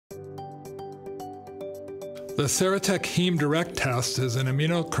The SERATEC HemDirect test is an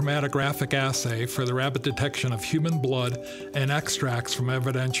immunochromatographic assay for the rapid detection of human blood and extracts from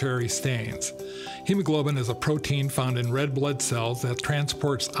evidentiary stains. Hemoglobin is a protein found in red blood cells that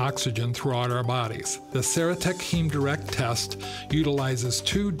transports oxygen throughout our bodies. The SERATEC HemDirect test utilizes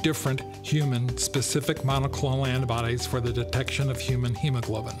two different human-specific monoclonal antibodies for the detection of human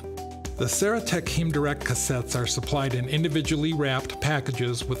hemoglobin. The SERATEC HemDirect cassettes are supplied in individually wrapped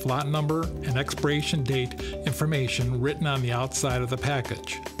packages with lot number and expiration date information written on the outside of the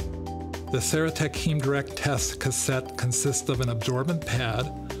package. The SERATEC HemDirect test cassette consists of an absorbent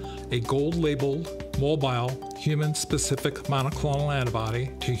pad, a gold-labeled, mobile, human-specific monoclonal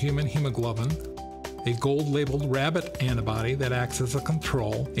antibody to human hemoglobin, a gold-labeled rabbit antibody that acts as a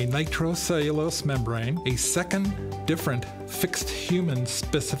control, a nitrocellulose membrane, a second different fixed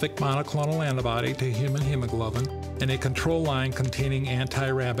human-specific monoclonal antibody to human hemoglobin, and a control line containing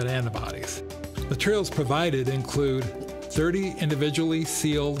anti-rabbit antibodies. Materials provided include 30 individually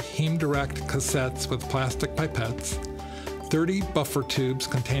sealed HemDirect cassettes with plastic pipettes, 30 buffer tubes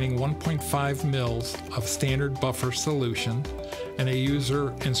containing 1.5 mils of standard buffer solution, and a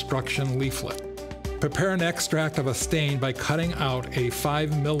user instruction leaflet. Prepare an extract of a stain by cutting out a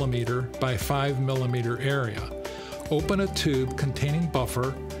 5 mm by 5 mm area. Open a tube containing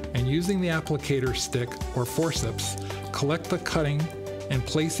buffer and using the applicator stick or forceps, collect the cutting and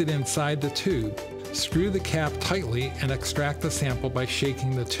place it inside the tube. Screw the cap tightly and extract the sample by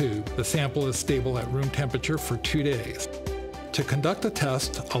shaking the tube. The sample is stable at room temperature for 2 days. To conduct the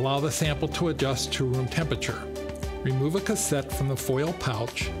test, allow the sample to adjust to room temperature. Remove a cassette from the foil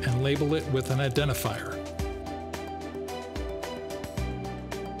pouch and label it with an identifier.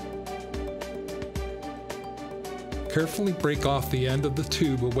 Carefully break off the end of the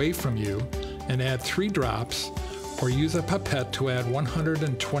tube away from you and add 3 drops, or use a pipette to add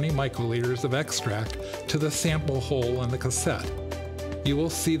 120 microliters of extract to the sample hole in the cassette. You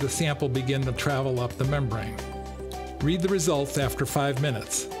will see the sample begin to travel up the membrane. Read the results after 5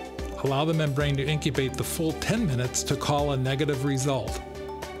 minutes. Allow the membrane to incubate the full 10 minutes to call a negative result.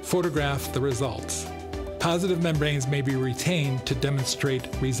 Photograph the results. Positive membranes may be retained to demonstrate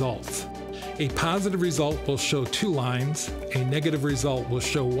results. A positive result will show 2 lines, a negative result will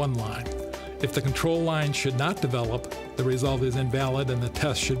show 1 line. If the control line should not develop, the result is invalid and the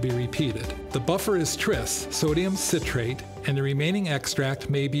test should be repeated. The buffer is tris, sodium citrate, and the remaining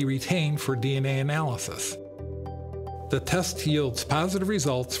extract may be retained for DNA analysis. The test yields positive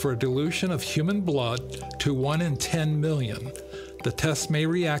results for a dilution of human blood to 1 in 10 million. The test may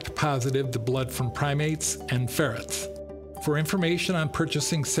react positive to blood from primates and ferrets. For information on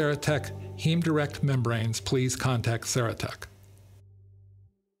purchasing SERATEC HemDirect membranes, please contact SERATEC.